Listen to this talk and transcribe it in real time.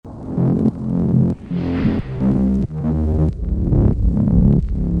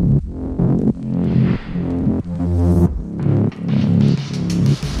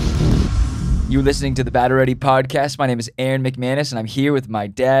You're listening to the Battle Ready podcast. My name is Aaron McManus, and I'm here with my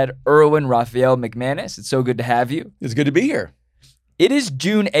dad, Erwin Raphael McManus. It's so good to have you. It's good to be here. It is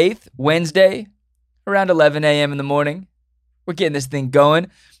June 8th, Wednesday, around 11 a.m. in the morning. We're getting this thing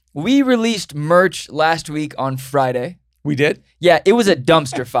going. We released merch last week on Friday. We did? Yeah, it was a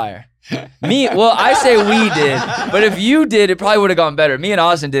dumpster fire. I say we did, but if you did, it probably would have gone better. Me and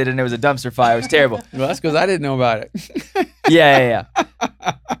Austin did, and it was a dumpster fire. It was terrible. Well, that's because I didn't know about it. Yeah.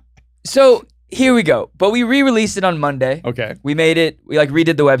 So here we go. But we re-released it on Monday. Okay. We made it. We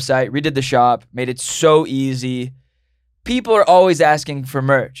redid the website, redid the shop, made it so easy. People are always asking for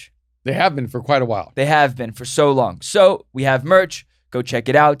merch. They have been for quite a while. They have been for so long. So we have merch. Go check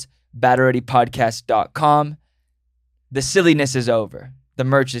it out. BattleReadyPodcast.com. The silliness is over. The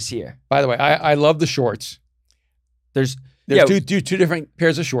merch is here. By the way, I love the shorts. There's two different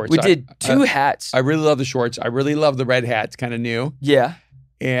pairs of shorts. We did two hats. I really love the shorts. I really love the red hat. It's kind of new. Yeah.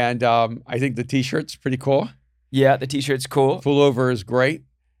 And I think the t-shirt's pretty cool. Yeah, the t-shirt's cool. Pullover is great.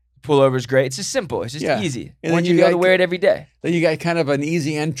 Pullover's great. It's just simple. It's just easy. And then you be able to wear it every day. Then you got kind of an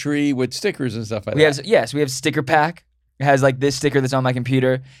easy entry with stickers and stuff like that. We have sticker pack. It has like this sticker that's on my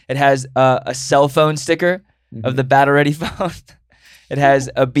computer. It has a cell phone sticker of the Battle Ready phone. It has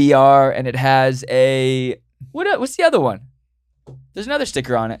a BR and it has a what's the other one? There's another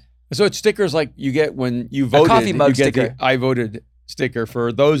sticker on it. So it's stickers like you get when you voted. A coffee mug you get sticker. The I voted sticker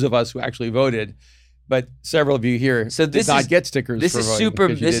for those of us who actually voted. But several of you here did not get stickers for voting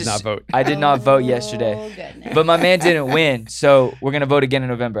because you did not vote. I did not vote yesterday. Goodness. But my man didn't win, so we're going to vote again in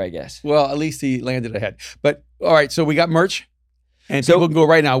November, I guess. Well, at least he landed ahead. But all right, so we got merch. And people can go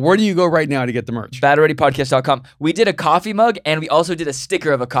right now. Where do you go right now to get the merch? BattleReadyPodcast.com. We did a coffee mug, and we also did a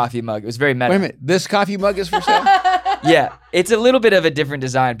sticker of a coffee mug. It was very meta. Wait a minute. This coffee mug is for sale? Yeah. It's a little bit of a different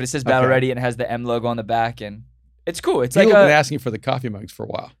design, but it says Battle Okay. Ready and it has the M logo on the back, and it's cool. It's People like have been asking for the coffee mugs for a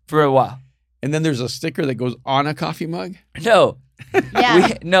while. for a while. And then there's a sticker that goes on a coffee mug? No.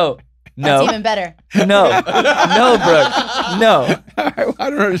 Yeah, No, that's even better. Brooke. No. I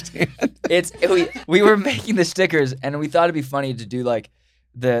don't understand. We were making the stickers, and we thought it'd be funny to do like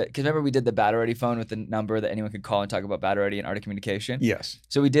because remember we did the Battle Ready phone with the number that anyone could call and talk about Battle Ready and Art of Communication? Yes.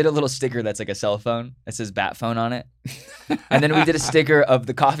 So we did a little sticker that's like a cell phone that says Bat Phone on it. And then we did a sticker of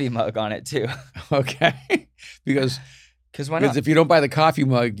the coffee mug on it too. Okay. Because Why not? if you don't buy the coffee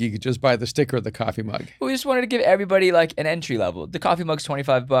mug, you could just buy the sticker of the coffee mug. We just wanted to give everybody like an entry level. The coffee mug's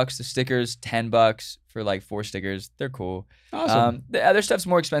 $25. The stickers $10 for like 4 stickers. They're cool. Awesome. The other stuff's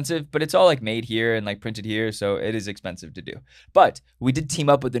more expensive, but it's all like made here and like printed here, so it is expensive to do. But we did team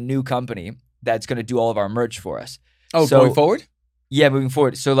up with a new company that's going to do all of our merch for us. Oh, So- going forward? Yeah, moving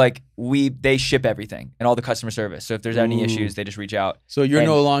forward. So like they ship everything and all the customer service. So if there's any Ooh. issues, they just reach out. So you're And-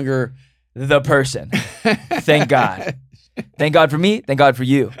 no longer... The person. Thank God. Thank God for me. Thank God for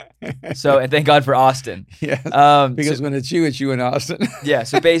you. So and thank God for Austin. Yes. Because When it's you in Austin. yeah.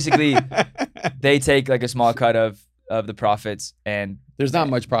 So basically, they take like a small cut of the profits and There's not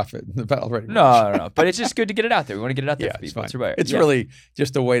much profit in the Battle Ready. no. But it's just good to get it out there. We want to get it out there Yeah, for it's people. fine. So, right. It's Yeah. really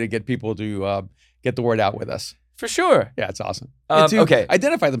just a way to get people to get the word out with us. for sure. Yeah, it's awesome. And to Okay.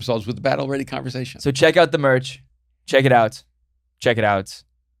 identify themselves with the Battle Ready conversation. So check out the merch. Check it out. Check it out.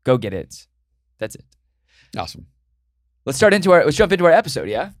 Go get it. That's it. Awesome. Let's jump into our episode.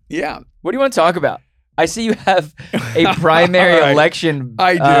 Yeah. Yeah. What do you want to talk about? I see you have a primary All right. election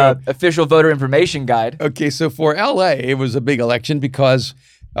I do. Official voter information guide. Okay, so for LA, it was a big election because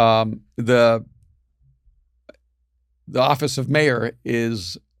the office of mayor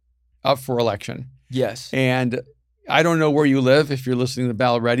is up for election. Yes. And I don't know where you live if you're listening to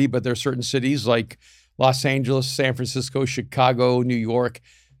Battle Ready, but there are certain cities like Los Angeles, San Francisco, Chicago, New York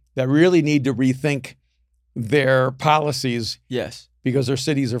that really need to rethink their policies Yes. because their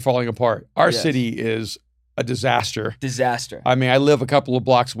cities are falling apart. Our Yes. city is a disaster. Disaster. I mean, I live a couple of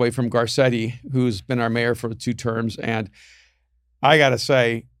blocks away from Garcetti, who's been our mayor for 2 terms, and I got to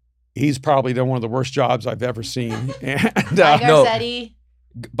say, he's probably done one of the worst jobs I've ever seen. And Hi, no. Garcetti.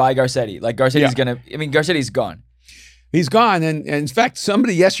 By Garcetti. Like Garcetti's Garcetti's gone. he's gone. And in fact,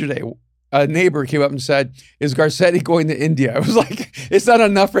 somebody yesterday, a neighbor came up and said, "Is Garcetti going to India?" I was like, it's not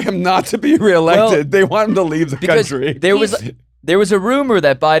enough for him not to be reelected. Well, they want him to leave the Because country. there was a rumor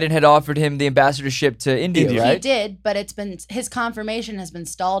that Biden had offered him the ambassadorship to India, India. He right? did, but his confirmation has been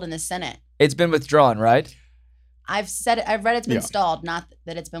stalled in the Senate. It's been withdrawn, right? I've read it's been Yeah. stalled, not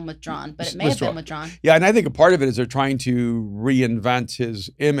that it's been withdrawn, but it may Withdrawn. have been withdrawn. Yeah, and I think a part of it is they're trying to reinvent his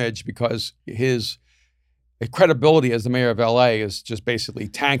image because his credibility as the mayor of LA is just basically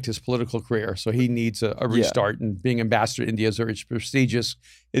tanked his political career. So he needs a restart. And being ambassador to India is very prestigious.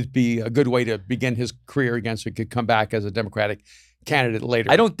 It'd be a good way to begin his career again so he could come back as a Democratic candidate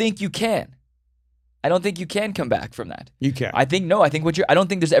later. I don't think you can. I don't think you can come back from that. You can. I think no. I think I don't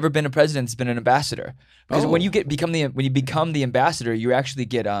think there's ever been a president that's been an ambassador. Because when you become the ambassador, you actually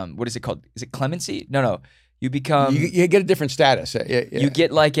get what is it called? Is it clemency? No. You become you get a different status. You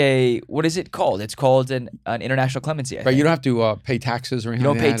get like a what is it called? It's called an international clemency. Right. You don't have to pay taxes or anything.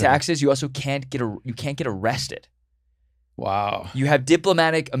 You don't pay taxes. You also can't get arrested. Wow. You have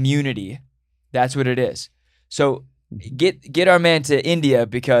diplomatic immunity. That's what it is. So get our man to India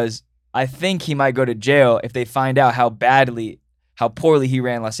because I think he might go to jail if they find out how poorly he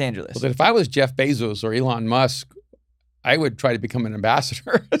ran Los Angeles. Well, then if I was Jeff Bezos or Elon Musk, I would try to become an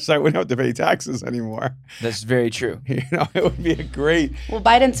ambassador so I wouldn't have to pay taxes anymore. That's very true. You know, it would be a great. Well,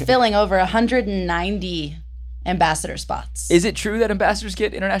 Biden's filling over 190 ambassador spots. Is it true that ambassadors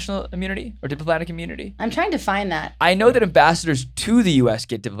get international immunity or diplomatic immunity? I'm trying to find that. I know that ambassadors to the U.S.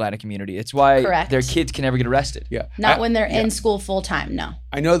 get diplomatic immunity. It's why their kids can never get arrested. Yeah. Not when they're in school full time, no.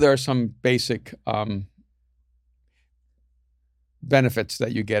 I know there are some basic benefits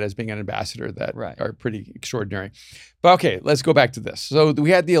that you get as being an ambassador that are pretty extraordinary. But okay, let's go back to this. So we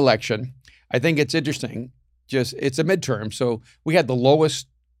had the election. I think it's interesting. It's a midterm. So we had the lowest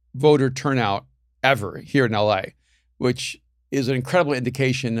voter turnout ever here in LA, which is an incredible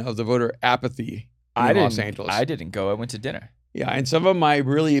indication of the voter apathy in Los Angeles. I didn't go. I went to dinner. Yeah, and some of my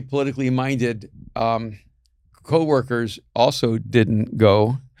really politically minded co-workers also didn't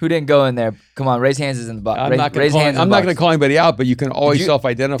go. Who didn't go in there? Come on, raise hands in the box. I'm not going to call anybody out, but you can always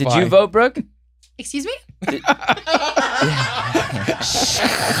self-identify. Did you vote, Brooke? Excuse me?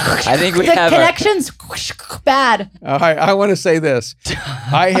 I think we the have connections bad. I want to say this.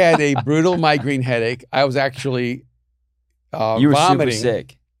 I had a brutal migraine headache. I was actually you were vomiting, super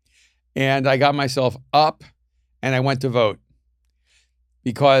sick. And I got myself up and I went to vote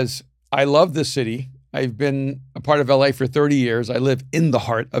because I love this city. I've been a part of LA for 30 years. I live in the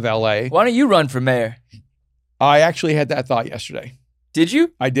heart of LA. Why don't you run for mayor? I actually had that thought yesterday. Did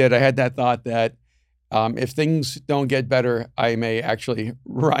you? I did. I had that thought that if things don't get better, I may actually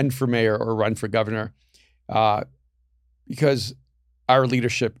run for mayor or run for governor because our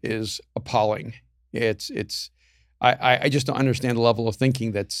leadership is appalling. I just don't understand the level of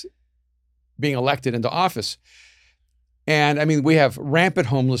thinking that's being elected into office. And I mean, we have rampant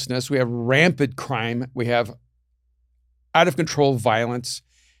homelessness, we have rampant crime, we have out of control violence.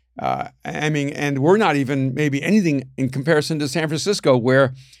 And we're not even maybe anything in comparison to San Francisco,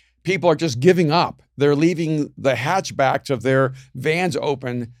 where people are just giving up. They're leaving the hatchbacks of their vans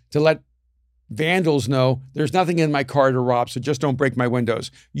open to let vandals know there's nothing in my car to rob, so just don't break my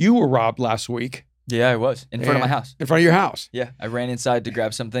windows. You were robbed last week. Yeah, I was. In front of my house. In front of your house. Yeah, I ran inside to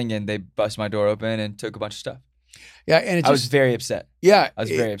grab something and they bust my door open and took a bunch of stuff. Yeah, and I was very upset. Yeah, I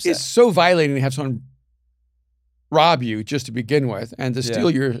was very upset. It's so violating to have someone rob you just to begin with and to steal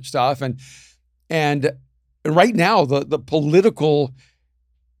your stuff. And right now, the political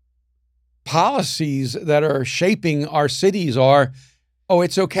policies that are shaping our cities are,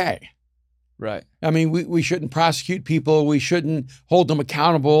 it's okay. Right. I mean, we shouldn't prosecute people. We shouldn't hold them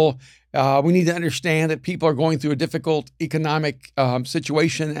accountable. We need to understand that people are going through a difficult economic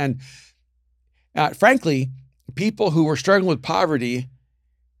situation. And frankly, people who are struggling with poverty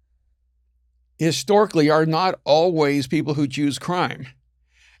historically are not always people who choose crime.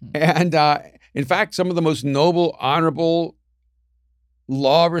 And in fact, some of the most noble, honorable,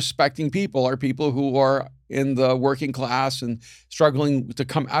 law-respecting people are people who are in the working class and struggling to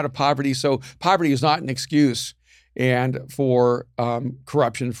come out of poverty. So poverty is not an excuse and for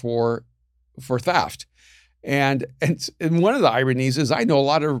corruption, for theft. And one of the ironies is I know a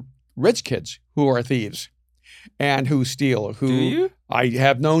lot of rich kids who are thieves and who steal. Do you? I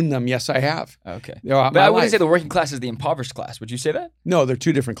have known them. Yes, I have. Okay. But I wouldn't say the working class is the impoverished class. Would you say that? No, they're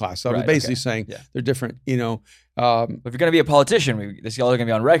two different classes. I was basically saying they're different, if you're going to be a politician, this is all going to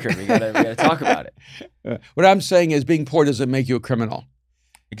be on record. We got to talk about it. What I'm saying is being poor doesn't make you a criminal.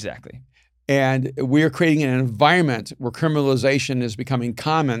 Exactly. And we're creating an environment where criminalization is becoming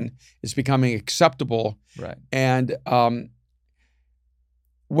common, it's becoming acceptable. Right. And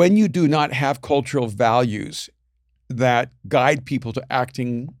when you do not have cultural values that guide people to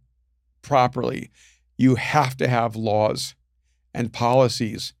acting properly, you have to have laws and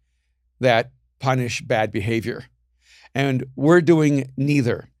policies that punish bad behavior. And we're doing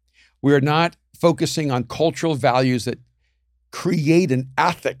neither. We're not focusing on cultural values that create an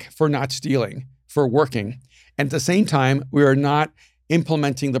ethic for not stealing, for working. And at the same time, we are not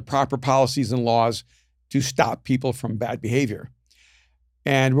implementing the proper policies and laws to stop people from bad behavior.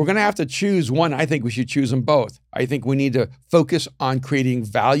 And we're going to have to choose one. I think we should choose them both. I think we need to focus on creating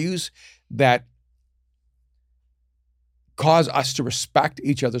values that cause us to respect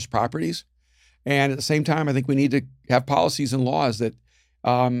each other's properties And at the same time, I think we need to have policies and laws that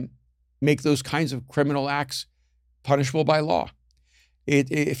make those kinds of criminal acts punishable by law.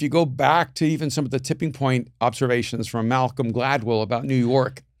 If you go back to even some of the tipping point observations from Malcolm Gladwell about New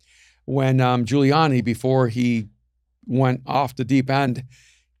York, when Giuliani, before he went off the deep end,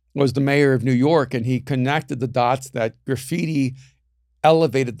 was the mayor of New York, and he connected the dots that graffiti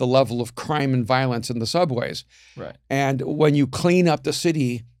elevated the level of crime and violence in the subways. Right. And when you clean up the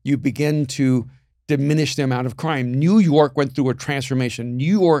city, you begin to diminish the amount of crime. New York went through a transformation.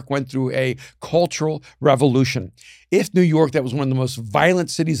 New York went through a cultural revolution. If New York, that was one of the most violent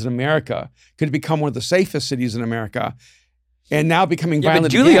cities in America, could become one of the safest cities in America, and now becoming Yeah,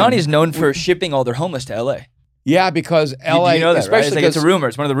 violent but Giuliani again, is known for shipping all their homeless to LA. yeah, because LA, You know that, right? especially It's like it's a 'cause- rumor.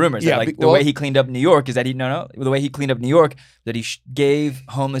 It's one of the rumors. Yeah, that, like the well- way he cleaned up New York is that the way he cleaned up New York, that he gave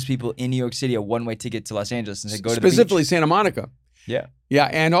homeless people in New York City a one-way ticket to Los Angeles and said, go to the specifically beach. Santa Monica. Yeah. Yeah,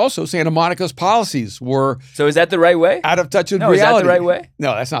 and also Santa Monica's policies were So is that the right way? out of touch with No, is that reality. the right way?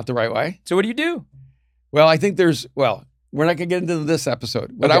 No, that's not the right way. So what do you do? Well, I think we're not going to get into this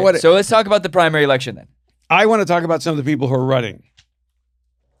episode, but Okay, so let's talk about the primary election then. I want to talk about some of the people who are running.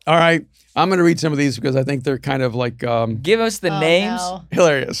 All right, I'm going to read some of these because I think they're kind of like Give us the Oh, names. no.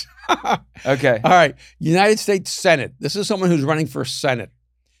 hilarious. Okay. All right, United States Senate. This is someone who's running for Senate.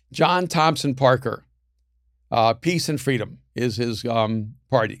 John Thompson Parker. Peace and Freedom is his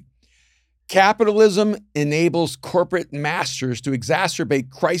party. Capitalism enables corporate masters to exacerbate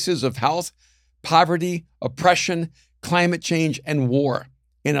crises of health, poverty, oppression, climate change, and war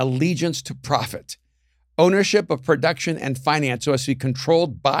in allegiance to profit. Ownership of production and finance must be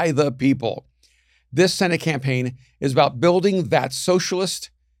controlled by the people. This Senate campaign is about building that socialist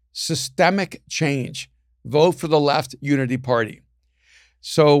systemic change. Vote for the Left Unity Party.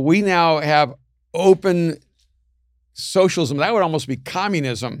 So we now have open socialism. That would almost be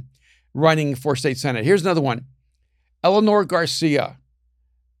communism running for state senate. Here's another one. Eleanor Garcia,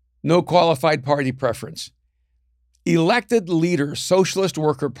 no qualified party preference. Elected leader, Socialist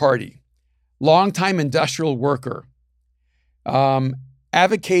Worker Party, longtime industrial worker,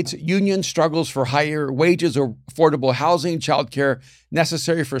 advocates union struggles for higher wages or affordable housing, childcare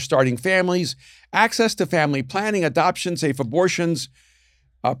necessary for starting families, access to family planning, adoption, safe abortions,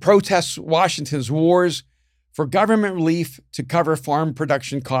 protests Washington's wars, for government relief to cover farm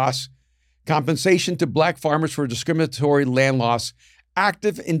production costs, compensation to black farmers for discriminatory land loss,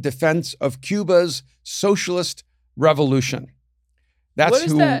 active in defense of Cuba's socialist revolution. That's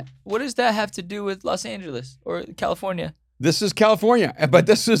What does that have to do with Los Angeles or California? This is California, but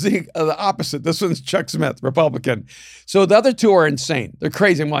this is the opposite. This one's Chuck Smith, Republican. So the other two are insane. They're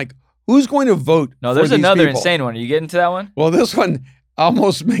crazy. I'm like, who's going to vote? No, there's for these another people? insane one. Are you getting to that one? Well, this one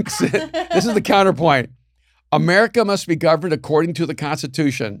almost makes it. This is the counterpoint. America must be governed according to the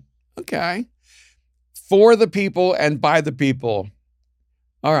Constitution. Okay. For the people and by the people.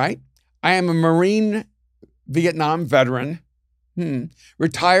 All right. I am a Marine Vietnam veteran,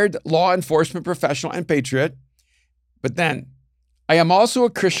 retired law enforcement professional and patriot. But then I am also a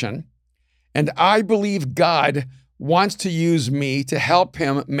Christian, and I believe God wants to use me to help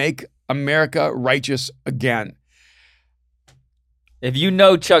him make America righteous again. If you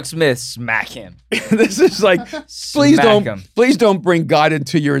know Chuck Smith, smack him. This is like, please don't bring God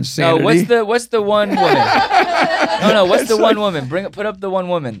into your insanity. No, what's the one woman? No, what's the one woman? Put up the one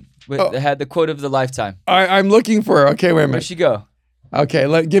woman that had the quote of the lifetime. I'm looking for her. Okay, wait a Where'd minute. she go?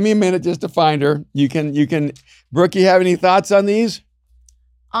 Okay, give me a minute just to find her. You can, Brooke, you have any thoughts on these?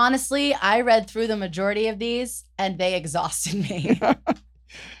 Honestly, I read through the majority of these and they exhausted me.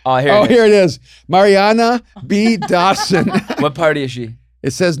 Oh, Here it is. Mariana B. Dawson. What party is she?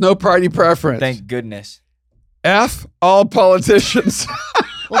 It says no party preference. Thank goodness. F all politicians.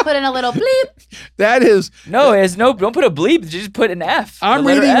 We'll put in a little bleep. That is. No, don't put a bleep. Just put an F. I'm the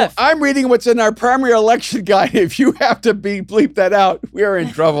letter reading. F. I'm reading what's in our primary election guide. If you have to bleep that out, we're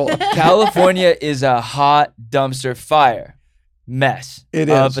in trouble. California is a hot dumpster fire mess It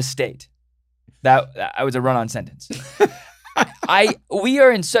of is. a state. That was a run-on sentence. We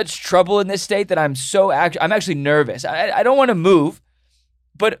are in such trouble in this state that I'm actually nervous. I don't want to move,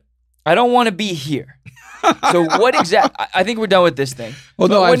 but I don't want to be here. So what exactly? I think we're done with this thing. Well,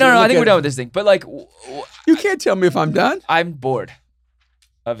 no, I think we're done with this thing. But like, you can't tell me if I'm done. I'm bored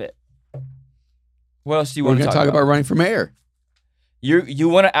of it. What else do you We're want to going to talk about running for mayor. You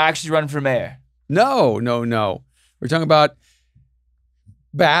want to actually run for mayor? No. We're talking about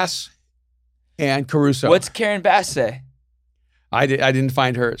Bass and Caruso. What's Karen Bass say? I didn't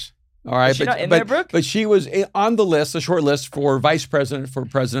find hers. All right, Is she not in there, Brooke? But she was on the list, the short list for vice president for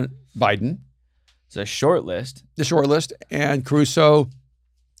President Biden. It's a short list. The short list, and Caruso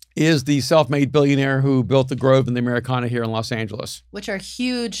is the self-made billionaire who built the Grove and the Americana here in Los Angeles, Which are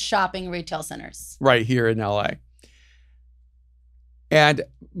huge shopping retail centers. right here in LA. And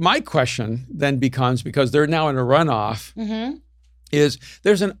my question then becomes, because they're now in a runoff, Mm-hmm. is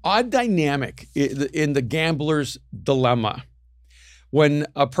there's an odd dynamic in the gambler's dilemma. When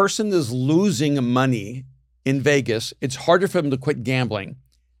a person is losing money in Vegas, it's harder for them to quit gambling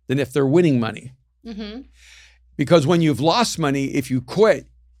than if they're winning money. Mm-hmm. Because when you've lost money, if you quit,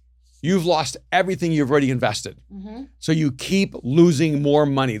 you've lost everything you've already invested. Mm-hmm. So you keep losing more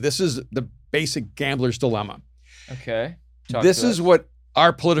money. This is the basic gambler's dilemma. Okay. This is what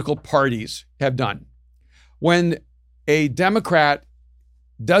our political parties have done. When a Democrat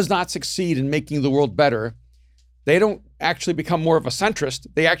does not succeed in making the world better, they don't actually become more of a centrist.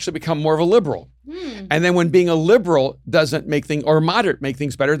 They actually become more of a liberal. Mm. And then when being a liberal doesn't make things, or moderate make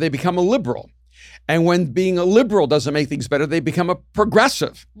things better, they become a liberal. And when being a liberal doesn't make things better, they become a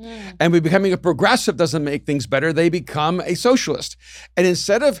progressive. Mm. And when becoming a progressive doesn't make things better, they become a socialist. And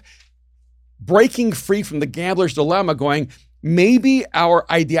instead of breaking free from the gambler's dilemma, going, maybe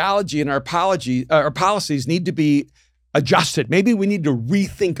our ideology and our policies need to be adjusted. Maybe we need to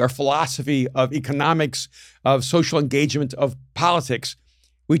rethink our philosophy of economics, of social engagement, of politics.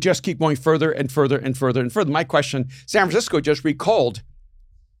 We just keep going further and further and further and further. My question, San Francisco just recalled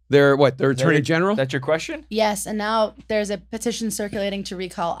their attorney general? That's your question? Yes, and now there's a petition circulating to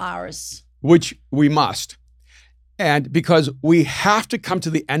recall ours. Which we must. And because we have to come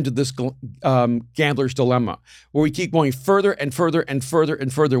to the end of this gambler's dilemma, where we keep going further and further and further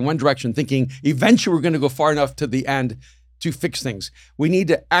and further in one direction, thinking eventually we're going to go far enough to the end to fix things. We need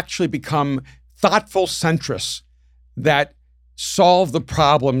to actually become thoughtful centrists that solve the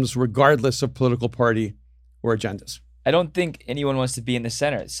problems regardless of political party or agendas. I don't think anyone wants to be in the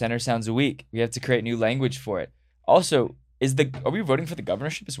center. Center sounds weak. We have to create new language for it. Also, are we voting for the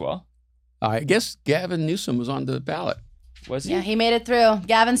governorship as well? I guess Gavin Newsom was on the ballot. Was he? Yeah, he made it through.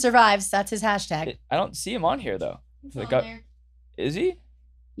 Gavin survives. That's his hashtag. I don't see him on here though. He's The on gov- there. Is he?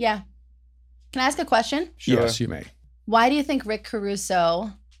 Yeah. Can I ask a question? Sure. Yes, you may. Why do you think Rick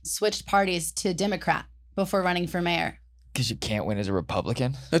Caruso switched parties to Democrat before running for mayor? Because you can't win as a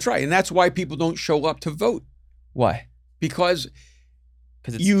Republican. That's right. And that's why people don't show up to vote. Why? Because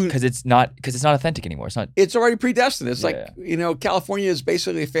Because it's not authentic anymore. It's not. it's already predestined. It's Yeah. like, California is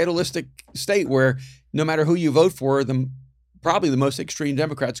basically a fatalistic state where no matter who you vote for, probably the most extreme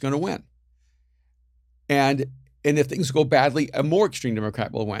Democrat's going to win. And if things go badly, a more extreme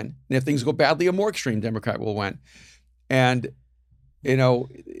Democrat will win. And if things go badly, a more extreme Democrat will win. And,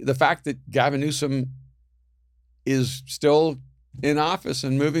 the fact that Gavin Newsom is still in office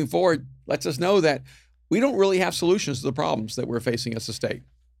and moving forward lets us know that we don't really have solutions to the problems that we're facing as a state.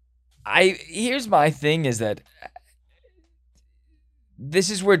 Here's my thing is that this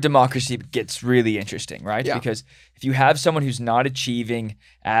is where democracy gets really interesting, right? Yeah. Because if you have someone who's not achieving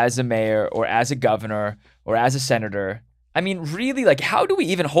as a mayor or as a governor or as a senator, I mean, really, like, how do we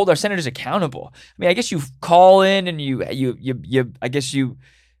even hold our senators accountable? I mean, I guess you call in and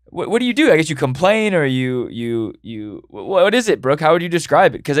what do you do? I guess you complain or what is it, Brooke? How would you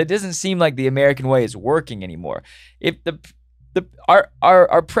describe it? Because it doesn't seem like the American way is working anymore. If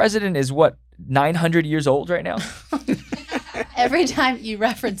our president is 900 years old right now? Every time you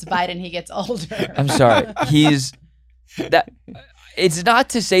reference Biden, he gets older. I'm sorry. It's not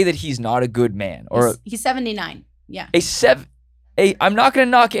to say that he's not a good man or He's 79. Yeah. I'm not going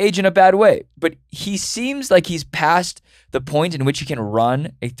to knock age in a bad way, but he seems like he's past the point in which he can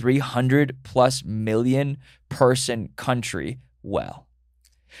run a 300+ million person country well.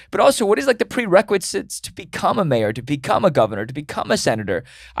 But also, what is like the prerequisites to become a mayor, to become a governor, to become a senator?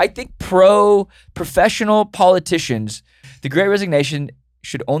 I think professional politicians, the Great Resignation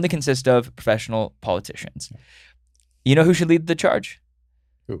should only consist of professional politicians. You know who should lead the charge?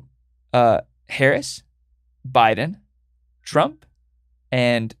 Who? Harris, Biden, Trump,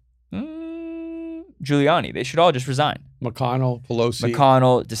 and Giuliani. They should all just resign. McConnell, Pelosi.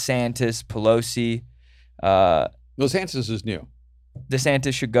 McConnell, DeSantis, Pelosi. DeSantis is new.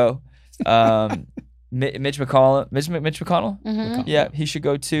 DeSantis should go. Mitch McConnell. Mm-hmm. Yeah, he should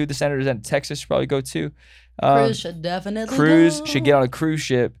go too. The senators in Texas should probably go too. Cruz should definitely Cruz go. should get on a cruise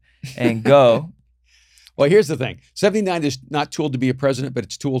ship and go. Well, here's the thing. 79 is not tooled to be a president, but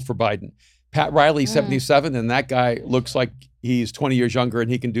it's tooled for Biden. Pat Riley, 77, and that guy looks like he's 20 years younger and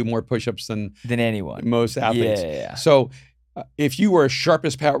he can do more push-ups than anyone. most athletes. Yeah. So if you were as sharp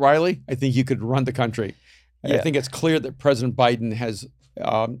as Pat Riley, I think you could run the country. Yeah. I think it's clear that President Biden has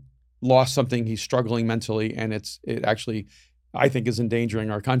lost something. He's struggling mentally, and it actually I think is endangering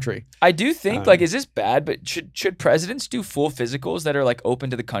our country. I do think, like, is this bad? But should presidents do full physicals that are like open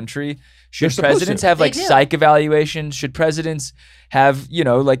to the country? Should presidents have like psych evaluations? Should presidents have,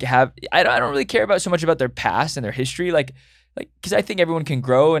 I don't really care about so much about their past and their history, like because I think everyone can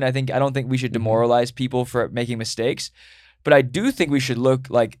grow, and I don't think we should demoralize people for making mistakes. But I do think we should look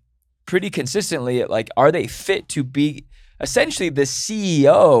like pretty consistently at like, are they fit to be essentially the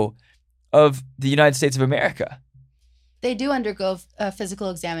CEO of the United States of America? They do undergo physical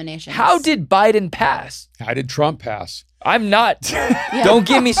examinations. How did Biden pass? How did Trump pass? I'm not. Don't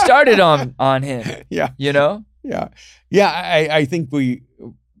get me started on him. Yeah. Yeah. I think we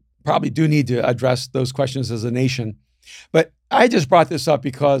probably do need to address those questions as a nation. But I just brought this up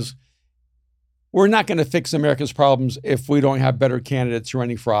because we're not going to fix America's problems if we don't have better candidates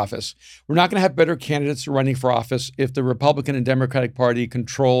running for office. We're not going to have better candidates running for office if the Republican and Democratic Party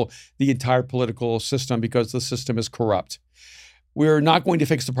control the entire political system because the system is corrupt. We're not going to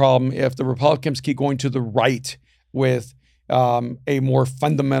fix the problem if the Republicans keep going to the right with a more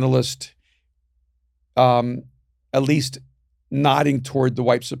fundamentalist, at least nodding toward the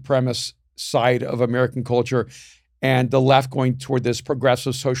white supremacist side of American culture, and the left going toward this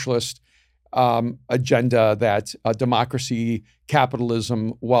progressive socialist agenda that democracy,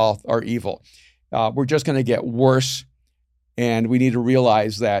 capitalism, wealth are evil. We're just going to get worse, and we need to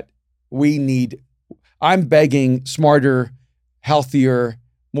realize that I'm begging smarter, healthier,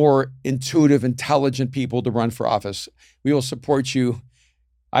 more intuitive, intelligent people to run for office. We will support you.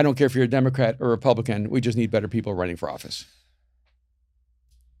 I don't care if you're a Democrat or Republican. We just need better people running for office.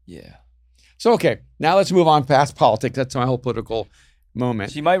 Yeah. So, okay, now let's move on past politics. That's my whole political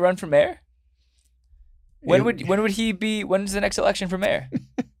moment. So you might run for mayor? When would he be? When's the next election for mayor?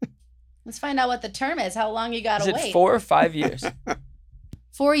 Let's find out what the term is. How long you got to wait? Is it 4 or 5 years?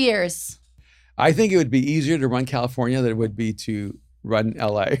 4 years. I think it would be easier to run California than it would be to run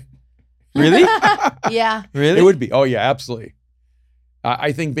LA. Really? Yeah. Really? It would be. Oh, yeah, absolutely.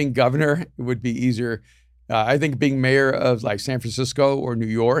 I think being governor would be easier. I think being mayor of like San Francisco or New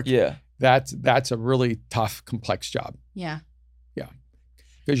York, that's a really tough, complex job. Yeah.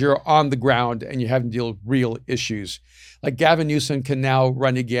 Because you're on the ground and you have to deal with real issues. Like Gavin Newsom can now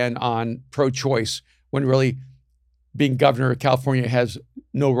run again on pro-choice when really being governor of California has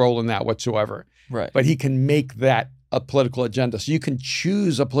no role in that whatsoever. Right. But he can make that a political agenda. So you can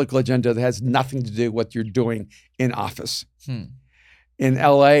choose a political agenda that has nothing to do with what you're doing in office. In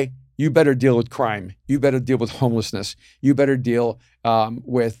LA, you better deal with crime. You better deal with homelessness. You better deal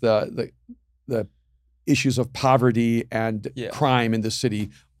with the issues of poverty and crime in the city,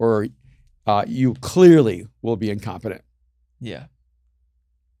 or you clearly will be incompetent. Yeah.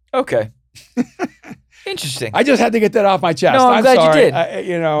 Okay. Interesting. I just had to get that off my chest. No, I'm glad sorry. you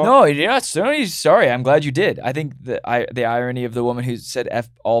did. No, you're not sorry. I'm glad you did. I think the irony of the woman who said "F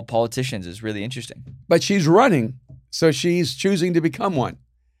all politicians" is really interesting. But she's running, so she's choosing to become one.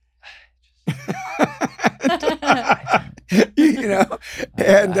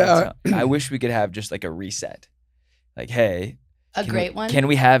 I wish we could have just like a reset. Like, hey, great one. Can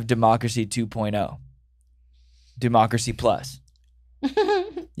we have democracy 2.0? Democracy plus.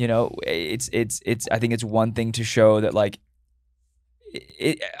 It's I think it's one thing to show that like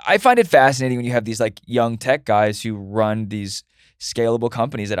I find it fascinating when you have these like young tech guys who run these scalable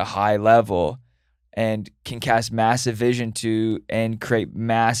companies at a high level and can cast massive vision and create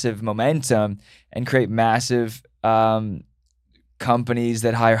massive momentum and create massive companies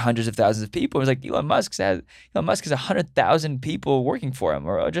that hire hundreds of thousands of people. It's like Elon Musk has 100,000 people working for him,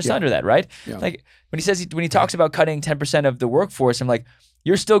 or just under that, right? Yeah. Like when he talks about cutting 10% of the workforce, I'm like,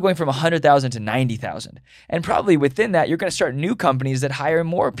 you're still going from 100,000 to 90,000, and probably within that, you're going to start new companies that hire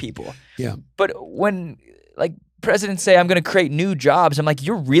more people. Yeah. But when like presidents say, I'm going to create new jobs, I'm like,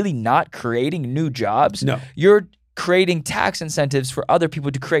 you're really not creating new jobs. No. You're creating tax incentives for other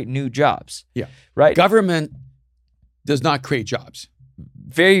people to create new jobs. Yeah. Right? Government does not create jobs.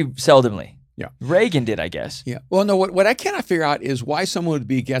 Very seldomly. Yeah. Reagan did, I guess. Yeah. Well, no, what I cannot figure out is why someone would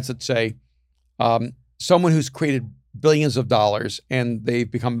be against it, say, someone who's created billions of dollars and they've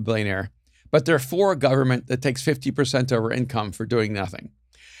become a billionaire, but they're for a government that takes 50% of our income for doing nothing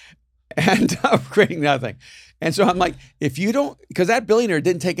and creating nothing. And so I'm like, if you don't, because that billionaire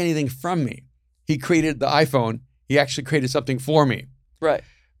didn't take anything from me. He created the iPhone. He actually created something for me. Right.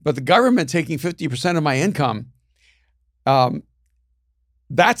 But the government taking 50% of my income,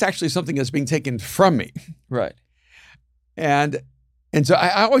 that's actually something that's being taken from me. Right. And so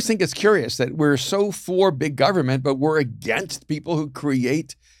I always think it's curious that we're so for big government, but we're against people who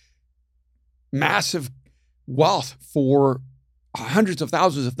create massive wealth for hundreds of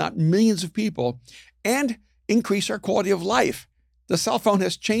thousands, if not millions of people. And increase our quality of life. The cell phone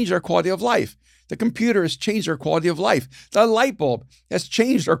has changed our quality of life. The computer has changed our quality of life. The light bulb has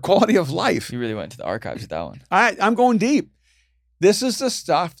changed our quality of life. You really went to the archives with that one. I'm going deep. This is the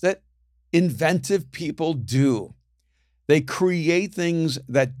stuff that inventive people do. They create things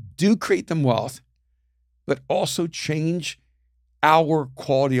that do create them wealth, but also change our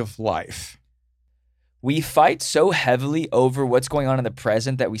quality of life. We fight so heavily over what's going on in the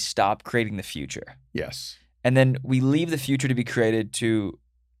present that we stop creating the future. Yes. And then we leave the future to be created to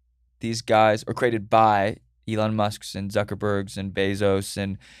these guys, or created by Elon Musk's and Zuckerberg's and Bezos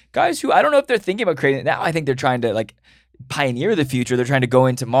and guys who I don't know if they're thinking about creating it. Now I think they're trying to like pioneer the future. They're trying to go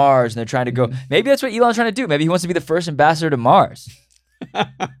into Mars and they're trying to go. Maybe that's what Elon's trying to do. Maybe he wants to be the first ambassador to Mars.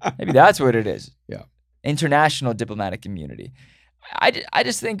 Maybe that's what it is. Yeah. International diplomatic community. I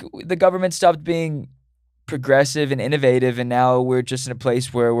just think the government stopped being progressive and innovative, and now we're just in a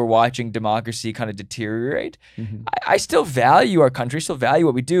place where we're watching democracy kind of deteriorate. Mm-hmm. I still value our country, still value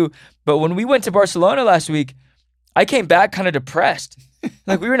what we do, but when we went to Barcelona last week, I came back kind of depressed.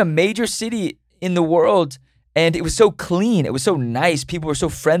 Like we were in a major city in the world, and it was so clean, it was so nice, people were so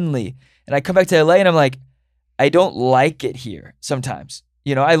friendly, and I come back to LA and I'm like, I don't like it here sometimes.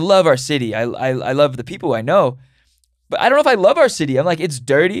 You know, I love our city, I love the people I know, but I don't know if I love our city. I'm like, it's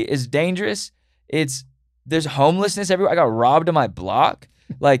dirty, it's dangerous, there's homelessness everywhere. I got robbed on my block.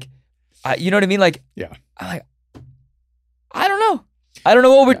 Like, you know what I mean? Like, yeah. I'm like, I don't know. I don't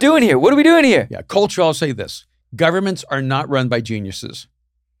know what we're doing here. What are we doing here? Yeah. Culture, I'll say this. Governments are not run by geniuses.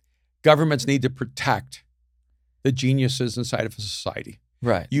 Governments need to protect the geniuses inside of a society.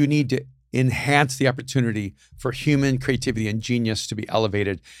 Right. You need to enhance the opportunity for human creativity and genius to be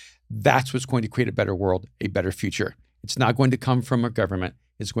elevated. That's what's going to create a better world, a better future. It's not going to come from a government.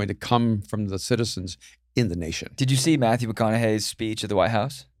 It's going to come from the citizens in the nation. Did you see Matthew McConaughey's speech at the White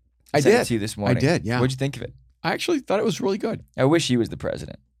House? I sent did. it to you this morning. I did, yeah. What'd you think of it? I actually thought it was really good. I wish he was the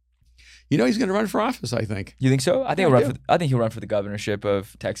president. You know, he's going to run for office, I think. You think so? I think he'll run for the governorship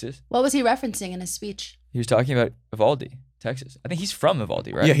of Texas. What was he referencing in his speech? He was talking about Uvalde, Texas. I think he's from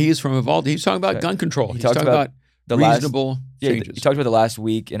Uvalde, right? Yeah, he is from Uvalde. He's talking about gun control. He's talking about the reasonable changes. He talked about the last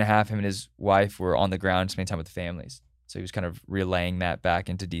week and a half, him and his wife were on the ground spending time with the families. So he was kind of relaying that back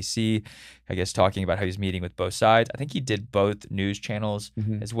into DC, I guess talking about how he's meeting with both sides. I think he did both news channels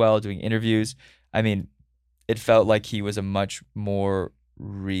as well, doing interviews. I mean, it felt like he was a much more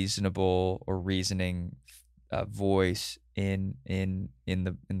reasonable or reasoning voice in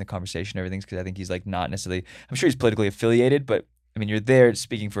the conversation and everything, because I think he's like not necessarily, I'm sure he's politically affiliated, but I mean, you're there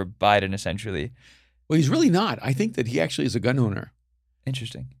speaking for Biden essentially. Well, he's really not. I think that he actually is a gun owner.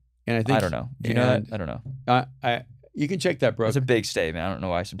 Interesting. And I think I don't know. Do you know that? I don't know. You can check that, bro. It's a big statement. I don't know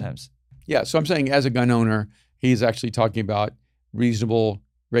why sometimes. Yeah, so I'm saying as a gun owner, he's actually talking about reasonable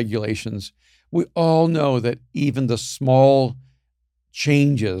regulations. We all know that even the small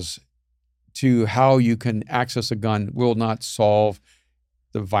changes to how you can access a gun will not solve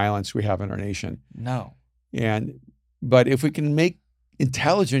the violence we have in our nation. No. But if we can make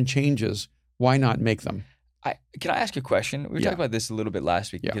intelligent changes, why not make them? Can I ask a question? We were talking about this a little bit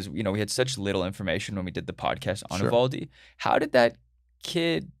last week because, you know, we had such little information when we did the podcast on Uvalde. How did that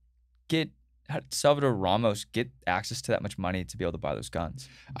kid how did Salvador Ramos get access to that much money to be able to buy those guns?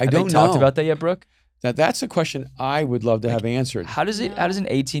 I don't know. Have they talked about that yet, Brooke? That's a question I would love to have answered. How does an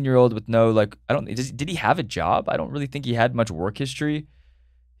 18-year-old with no, like, did he have a job? I don't really think he had much work history.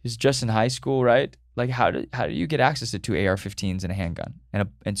 He's just in high school, right? Like, how do you get access to 2 AR-15s and a handgun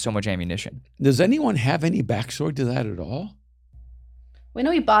and so much ammunition? Does anyone have any backstory to that at all? We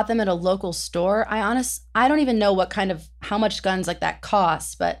know he bought them at a local store. I don't even know how much guns like that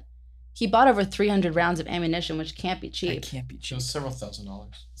cost, but he bought over 300 rounds of ammunition, which can't be cheap. It can't be cheap. It was several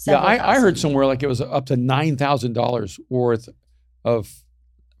 $1,000s. Yeah, I heard somewhere like it was up to $9,000 worth of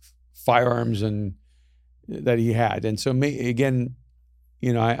firearms and that he had. And so again,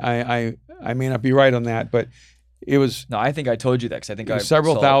 you know, I may not be right on that, but it was. No, I think I told you that because I think I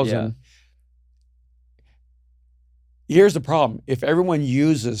several thousand. Yeah. Here's the problem. If everyone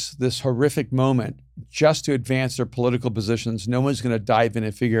uses this horrific moment just to advance their political positions, no one's going to dive in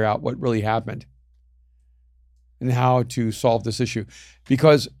and figure out what really happened and how to solve this issue.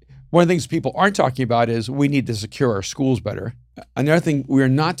 Because one of the things people aren't talking about is we need to secure our schools better. Another thing we're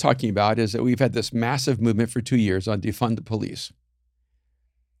not talking about is that we've had this massive movement for 2 years on defund the police.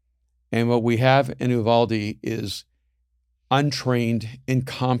 And what we have in Uvalde is untrained,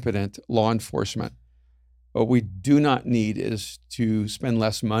 incompetent law enforcement. What we do not need is to spend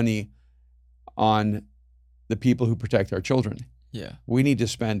less money on the people who protect our children. Yeah. We need to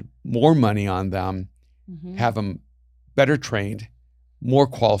spend more money on them, have them better trained, more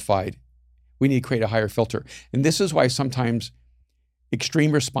qualified. We need to create a higher filter. And this is why sometimes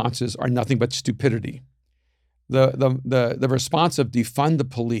extreme responses are nothing but stupidity. The response of defund the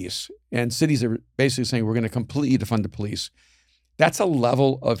police, and cities are basically saying we're going to completely defund the police, that's a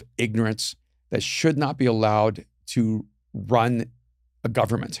level of ignorance that should not be allowed to run a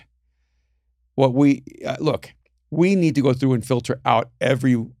government. We need to go through and filter out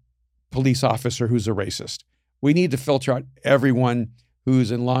every police officer who's a racist. We need to filter out everyone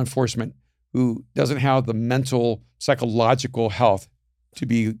who's in law enforcement who doesn't have the mental, psychological health to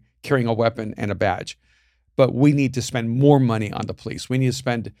be carrying a weapon and a badge. But we need to spend more money on the police. We need to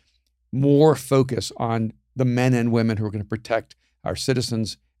spend more focus on the men and women who are going to protect our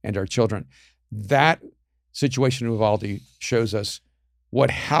citizens and our children. That situation in Uvalde shows us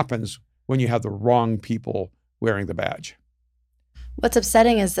what happens when you have the wrong people wearing the badge. What's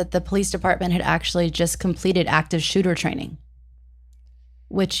upsetting is that the police department had actually just completed active shooter training,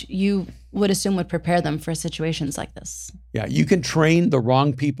 which you would assume would prepare them for situations like this. Yeah, you can train the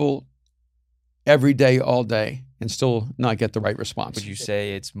wrong people every day, all day, and still not get the right response. Would you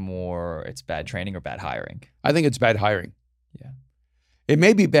say it's bad training or bad hiring? I think it's bad hiring. Yeah. It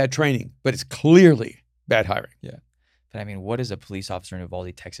may be bad training, but it's clearly bad hiring. Yeah. But I mean, what does a police officer in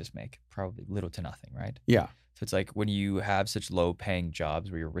Uvalde, Texas make? Probably little to nothing, right? Yeah. So it's like when you have such low paying jobs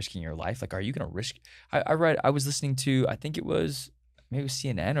where you're risking your life, like, are you going to risk? I was listening to, I think maybe it was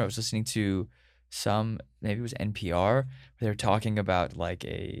CNN, or I was listening to maybe it was NPR, where they were talking about like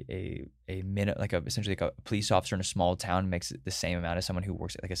essentially like a police officer in a small town makes the same amount as someone who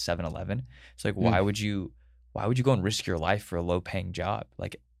works at like a 7-Eleven. So like, why would you go and risk your life for a low paying job?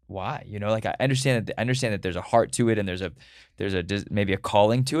 Like, why? Like, I understand that there's a heart to it and there's maybe a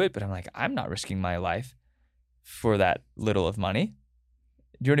calling to it, but I'm like, I'm not risking my life for that little of money.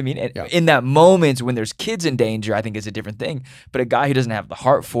 Do you know what I mean? And in that moment when there's kids in danger, I think it's a different thing. But a guy who doesn't have the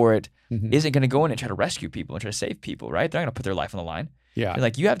heart for it isn't going to go in and try to rescue people and try to save people, right? They're not going to put their life on the line. Yeah. And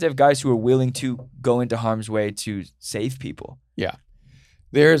like, you have to have guys who are willing to go into harm's way to save people. Yeah.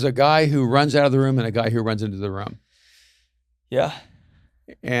 There's a guy who runs out of the room and a guy who runs into the room. Yeah.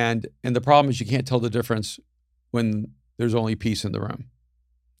 And the problem is you can't tell the difference when there's only peace in the room.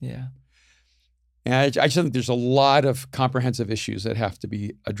 Yeah. And I just think there's a lot of comprehensive issues that have to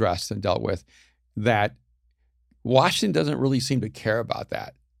be addressed and dealt with that Washington doesn't really seem to care about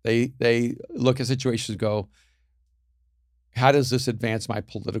that. They look at situations and go, how does this advance my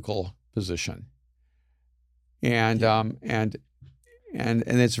political position? And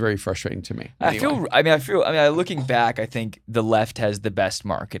it's very frustrating to me. Anyway. Looking back, I think the left has the best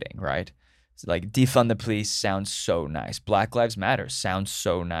marketing, right? It's like defund the police sounds so nice. Black Lives Matter sounds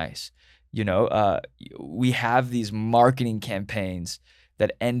so nice. We have these marketing campaigns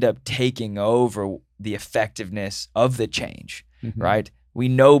that end up taking over the effectiveness of the change, right? We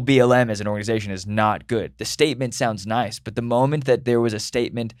know BLM as an organization is not good. The statement sounds nice, but the moment that there was a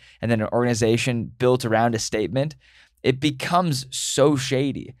statement and then an organization built around a statement, it becomes so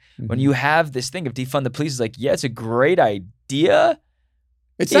shady. When you have this thing of defund the police, it's like, yeah, it's a great idea.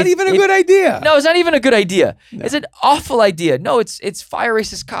 It's not even a good idea. No, it's not even a good idea. No. It's an awful idea. No, it's fire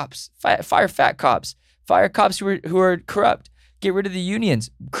racist cops, fire fat cops, fire cops who are corrupt. Get rid of the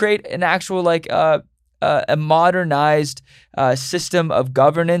unions. Create an actual a modernized system of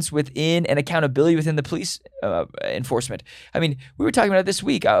governance within and accountability within the police enforcement. I mean, we were talking about it this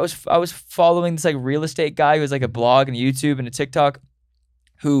week. I was following this like real estate guy who has like a blog and YouTube and a TikTok,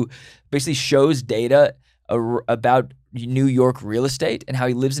 who basically shows data about New York real estate and how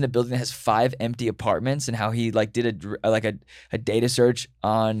he lives in a building that has 5 empty apartments, and how he like did a data search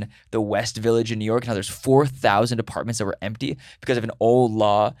on the West Village in New York, and how there's 4,000 apartments that were empty because of an old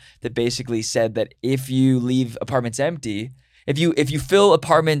law that basically said that if you leave apartments empty, if you fill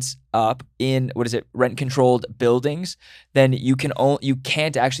apartments up in rent-controlled buildings, then you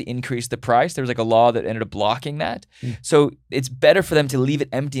can't actually increase the price. There was like a law that ended up blocking that. So it's better for them to leave it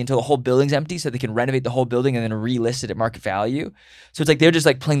empty until the whole building's empty, so they can renovate the whole building and then relist it at market value. So it's like they're just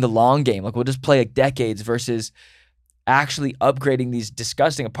like playing the long game. Like, we'll just play like decades versus actually upgrading these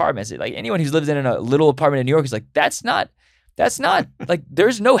disgusting apartments. Like, anyone who's lived in a little apartment in New York is like, that's not like,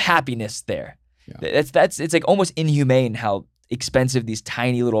 there's no happiness there. Yeah. It's like almost inhumane how expensive these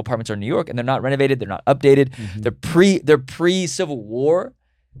tiny little apartments are in New York, and they're not renovated, they're not updated. They're pre-Civil War.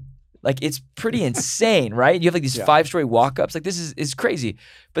 Like, it's pretty insane, right? You have like these 5-story walk-ups. Like, this is crazy.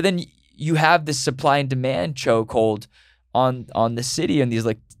 But then you have this supply and demand chokehold on the city and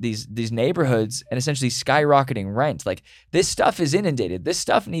these neighborhoods, and essentially skyrocketing rent. Like, this stuff is inundated. This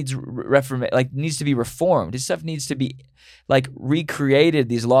stuff needs needs to be reformed. This stuff needs to be like recreated.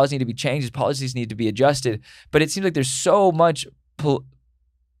 These laws need to be changed. These policies need to be adjusted. But it seems like there's so much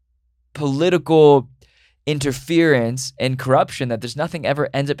political interference and corruption that there's nothing ever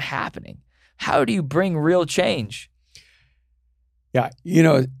ends up happening. How do you bring real change? Yeah,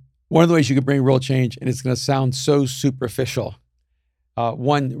 one of the ways you can bring real change, and it's going to sound so superficial.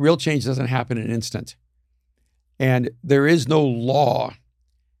 One, real change doesn't happen in an instant. And there is no law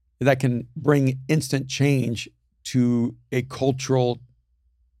that can bring instant change to a cultural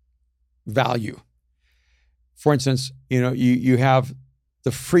value. For instance, you have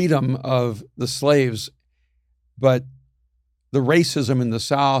the freedom of the slaves, but the racism in the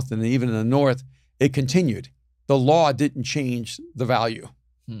South and even in the North, it continued. The law didn't change the value.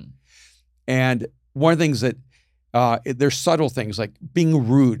 And one of the things that there's subtle things like being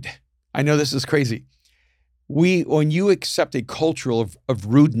rude. I know this is crazy. When you accept a culture of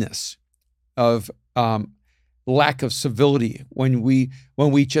rudeness, of lack of civility, when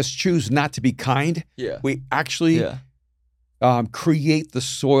we just choose not to be kind, we actually create the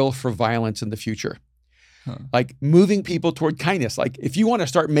soil for violence in the future. Like moving people toward kindness. Like if you want to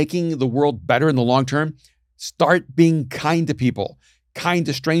start making the world better in the long term, start being kind to people, kind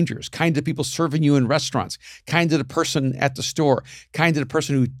to strangers, kind to people serving you in restaurants, kind to the person at the store, kind to the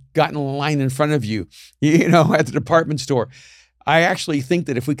person who got in line in front of you, at the department store. I actually think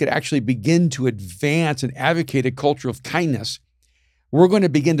that if we could actually begin to advance and advocate a culture of kindness, we're going to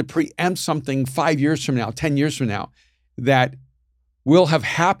begin to preempt something 5 years from now, 10 years from now, that will have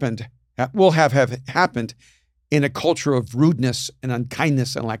happened in a culture of rudeness and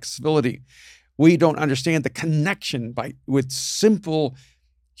unkindness and lack of civility. We don't understand the connection with simple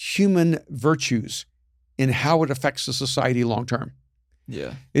human virtues in how it affects the society long term.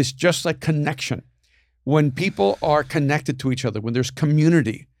 Yeah. It's just like connection. When people are connected to each other, when there's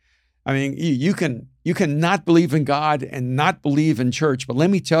community, I mean, you can not believe in God and not believe in church, but let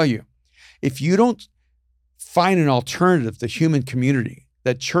me tell you, if you don't find an alternative to human community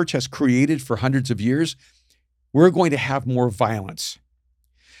that church has created for hundreds of years, we're going to have more violence.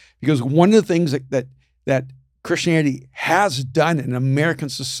 Because one of the things that Christianity has done in American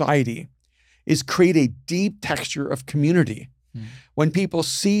society is create a deep texture of community. When people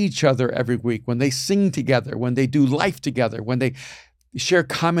see each other every week, when they sing together, when they do life together, when they share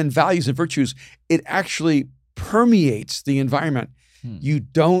common values and virtues, it actually permeates the environment. You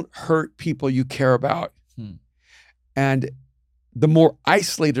don't hurt people you care about. And the more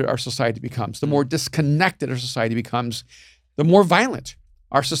isolated our society becomes, the more disconnected our society becomes, the more violent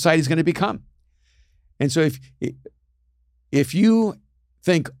our society is going to become. And so if you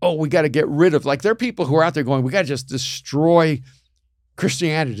think, we got to get rid of, like there are people who are out there going, we got to just destroy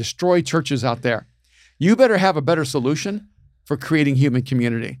Christianity, destroy churches out there. You better have a better solution for creating human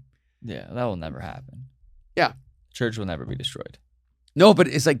community. Yeah, that will never happen. Yeah. Church will never be destroyed. No, but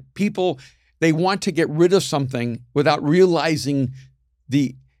it's like people, they want to get rid of something without realizing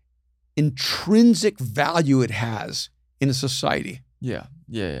the intrinsic value it has in a society. Yeah.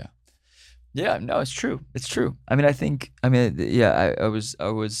 No, it's true. It's true. I was,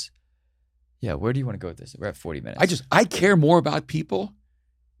 where do you want to go with this? We're at 40 minutes. I care more about people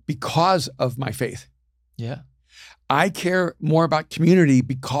because of my faith. Yeah. I care more about community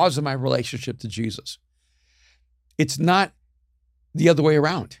because of my relationship to Jesus. It's not the other way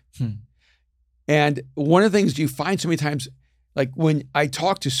around. And one of the things you find so many times, like when I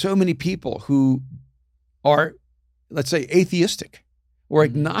talk to so many people who are, let's say, atheistic or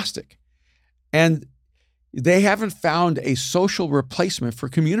agnostic, and they haven't found a social replacement for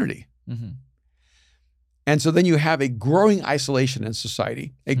community. And so then you have a growing isolation in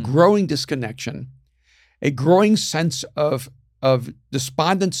society, a growing disconnection, a growing sense of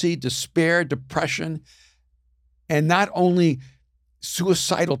despondency, despair, depression, and not only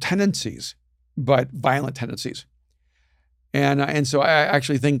suicidal tendencies, but violent tendencies. And so I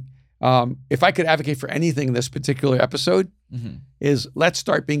actually think if I could advocate for anything in this particular episode, is let's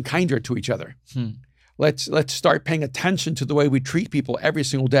start being kinder to each other. Let's start paying attention to the way we treat people every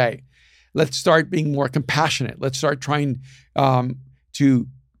single day. Let's start being more compassionate. Let's start trying to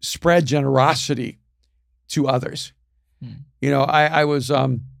spread generosity to others. I was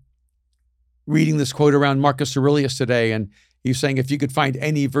reading this quote around Marcus Aurelius today, and he was saying if you could find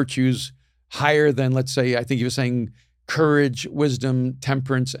any virtues higher than, let's say, I think he was saying courage, wisdom,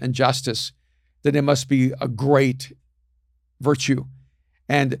 temperance, and justice, then it must be a great virtue.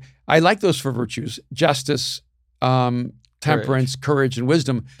 And I like those four virtues: justice, temperance, courage, and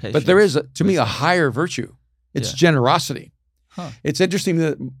wisdom. Patience, but there is, to me, a higher virtue. It's generosity. It's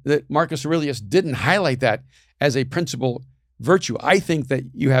interesting that Marcus Aurelius didn't highlight that as a principal virtue. I think that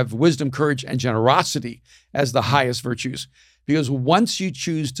you have wisdom, courage, and generosity as the highest virtues. Because once you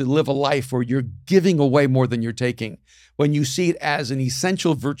choose to live a life where you're giving away more than you're taking, when you see it as an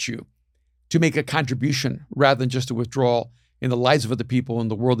essential virtue to make a contribution rather than just a withdrawal in the lives of other people in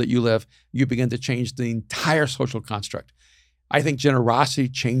the world that you live, you begin to change the entire social construct. I think generosity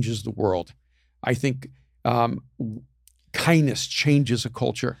changes the world. I think kindness changes a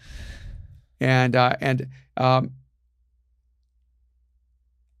culture. And a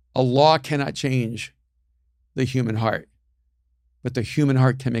law cannot change the human heart, but the human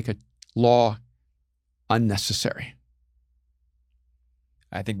heart can make a law unnecessary.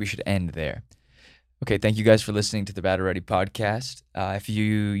 I think we should end there. Okay, thank you guys for listening to the Battle Ready podcast. If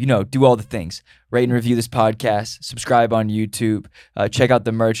you do all the things, rate and review this podcast, subscribe on YouTube, check out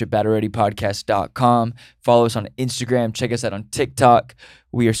the merch at battlereadypodcast.com, follow us on Instagram, check us out on TikTok.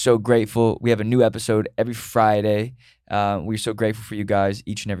 We are so grateful. We have a new episode every Friday. We're so grateful for you guys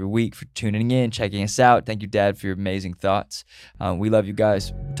each and every week for tuning in, checking us out. Thank you, Dad, for your amazing thoughts. We love you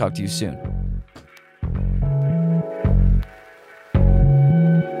guys. Talk to you soon.